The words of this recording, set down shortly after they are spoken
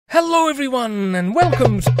Hello everyone and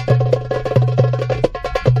welcome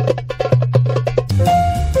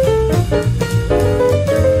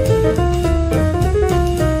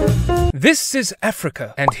This is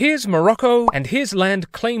Africa, and here's Morocco, and here's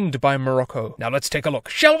land claimed by Morocco. Now let's take a look,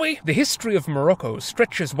 shall we? The history of Morocco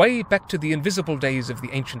stretches way back to the invisible days of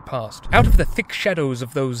the ancient past. Out of the thick shadows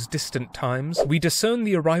of those distant times, we discern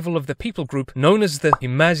the arrival of the people group known as the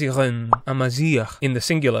Amazigh in the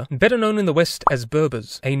singular, better known in the West as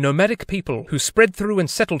Berbers, a nomadic people who spread through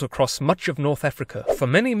and settled across much of North Africa. For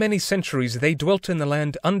many, many centuries they dwelt in the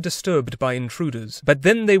land undisturbed by intruders, but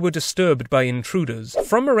then they were disturbed by intruders.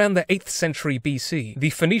 From around the 8th century BC, the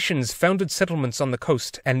Phoenicians founded settlements on the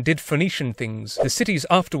coast and did Phoenician things, the cities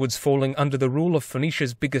afterwards falling under the rule of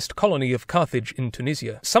Phoenicia's biggest colony of Carthage in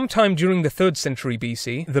Tunisia. Sometime during the 3rd century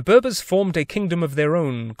BC, the Berbers formed a kingdom of their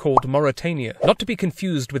own called Mauritania, not to be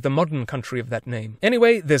confused with the modern country of that name.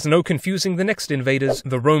 Anyway, there's no confusing the next invaders,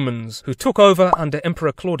 the Romans, who took over under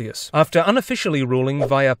Emperor Claudius, after unofficially ruling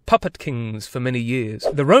via puppet kings for many years.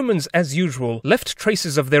 The Romans, as usual, left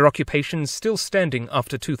traces of their occupation still standing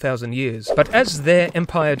after 2,000 years. But as their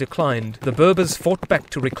empire declined, the Berbers fought back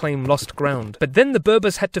to reclaim lost ground. But then the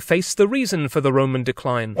Berbers had to face the reason for the Roman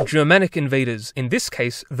decline: Germanic invaders, in this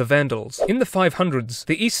case the Vandals. In the 500s,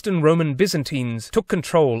 the Eastern Roman Byzantines took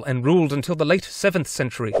control and ruled until the late 7th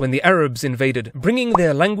century, when the Arabs invaded, bringing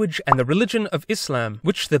their language and the religion of Islam,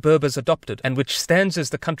 which the Berbers adopted, and which stands as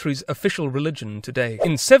the country's official religion today.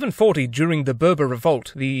 In 740, during the Berber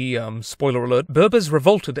Revolt, spoiler alert, Berbers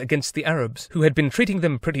revolted against the Arabs, who had been treating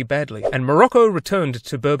them pretty badly, and Morocco returned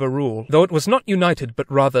to Berber rule, though it was not united but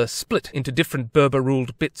rather split into different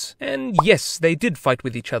Berber-ruled bits. And yes, they did fight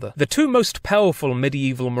with each other. The two most powerful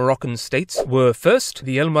medieval Moroccan states were first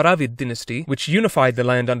the Almoravid dynasty, which unified the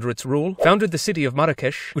land under its rule, founded the city of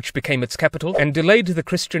Marrakesh, which became its capital, and delayed the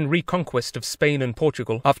Christian reconquest of Spain and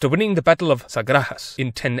Portugal after winning the Battle of Sagrajas in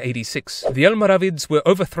 1086. The Almoravids were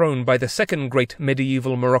overthrown by the second great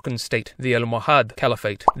medieval Moroccan state, the Almohad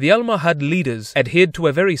Caliphate. The Almohad leaders adhered to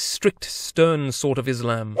a very strict, stern sort of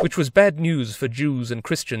Islam, which was bad news for Jews and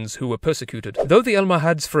Christians who were persecuted. Though the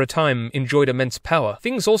Almohads for a time enjoyed immense power,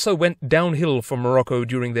 things also went downhill for Morocco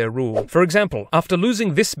during their rule. For example, after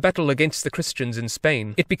losing this battle against the Christians in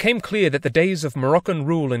Spain, it became clear that the days of Moroccan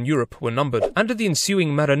rule in Europe were numbered. Under the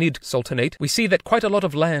ensuing Marinid Sultanate, we see that quite a lot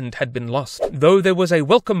of land had been lost, though there was a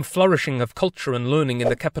welcome flourishing of culture and learning in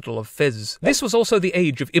the capital of Fez. This was also the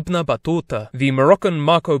age of Ibn Battuta, the Moroccan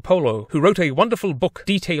Marco Polo, who wrote a wonderful book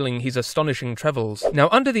detailing his astonishing travels. Now,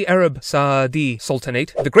 under the Arab Saadi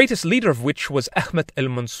Sultanate, the greatest leader of which was Ahmed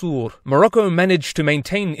el-Mansour, Morocco managed to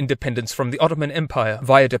maintain independence from the Ottoman Empire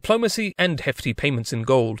via diplomacy and hefty payments in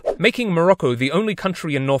gold, making Morocco the only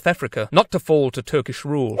country in North Africa not to fall to Turkish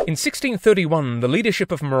rule. In 1631, the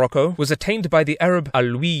leadership of Morocco was attained by the Arab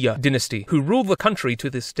Alwiya dynasty, who rule the country to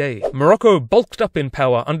this day. Morocco bulked up in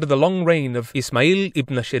power under the long reign of Ismail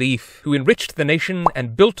ibn Sharif, who enriched the nation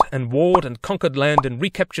and built and warred and conquered land and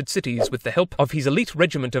recaptured cities with the help of his elite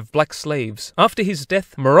regiment of black slaves. After his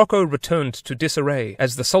death, Morocco returned to disarray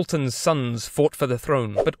as the Sultan's sons fought for the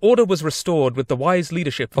throne, but order was restored with the wise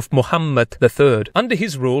leadership of Muhammad III. Under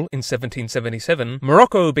his rule, in 1777,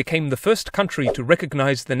 Morocco became the first country to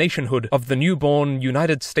recognize the nationhood of the newborn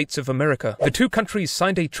United States of America. The two countries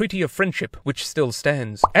signed a treaty of friendship, which still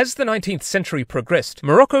stands. As the 19th century progressed,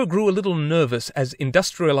 Morocco grew a little nervous as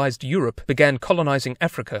industrialized Europe began colonizing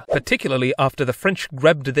Africa, particularly after the French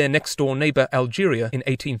grabbed their next-door neighbor Algeria in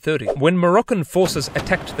 1830. When Moroccan forces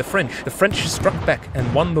attacked the French struck back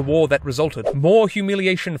and won the war that resulted. More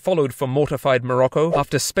humiliation followed for mortified Morocco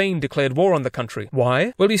after Spain declared war on the country.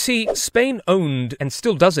 Why? Well, you see, Spain owned, and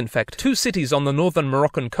still does in fact, two cities on the northern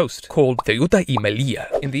Moroccan coast called Ceuta y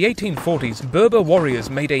Melilla. In the 1840s, Berber warriors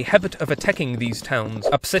made a habit of attacking these towns,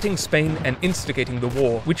 upsetting Spain and instigating the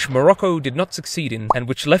war, which Morocco did not succeed in, and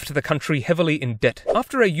which left the country heavily in debt.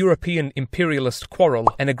 After a European imperialist quarrel,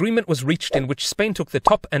 an agreement was reached in which Spain took the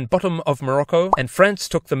top and bottom of Morocco and France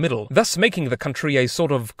took the middle, thus making the country a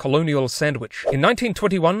sort of colonial sandwich. In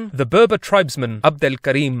 1921, the Berber tribesman Abd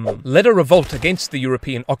el-Karim led a revolt against the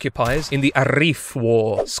European occupiers in the Arif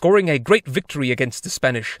War, scoring a great victory against the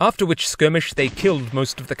Spanish, after which skirmish they killed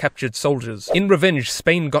most of the captured soldiers. In revenge,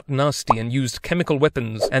 Spain got nasty and used chemical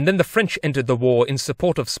weapons, and then the French entered the war in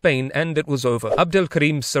support of Spain, and it was over. Abd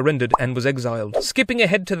el-Karim surrendered and was exiled. Skipping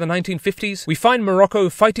ahead to the 1950s, we find Morocco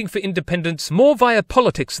Morocco fighting for independence more via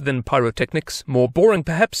politics than pyrotechnics, more boring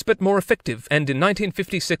perhaps, but more effective, and in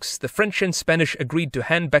 1956 the French and Spanish agreed to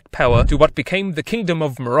hand back power to what became the Kingdom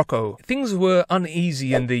of Morocco. Things were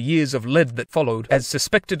uneasy in the years of lead that followed, as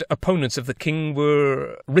suspected opponents of the king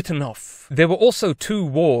were written off. There were also two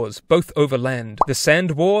wars, both over land. The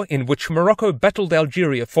Sand War, in which Morocco battled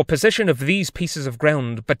Algeria for possession of these pieces of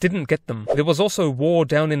ground, but didn't get them. There was also war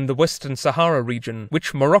down in the Western Sahara region,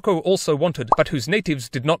 which Morocco also wanted, but whose natives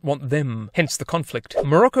did not want them, hence the conflict.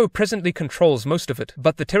 Morocco presently controls most of it,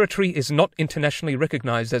 but the territory is not internationally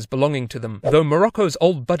recognized as belonging to them, though Morocco's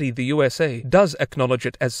old buddy the USA does acknowledge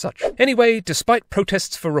it as such. Anyway, despite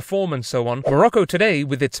protests for reform and so on, Morocco today,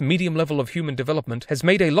 with its medium level of human development, has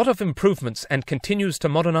made a lot of improvements and continues to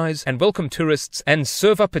modernize and welcome tourists and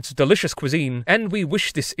serve up its delicious cuisine, and we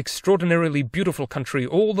wish this extraordinarily beautiful country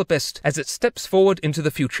all the best as it steps forward into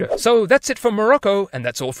the future. So that's it for Morocco, and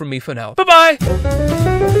that's all from me for now. Bye-bye!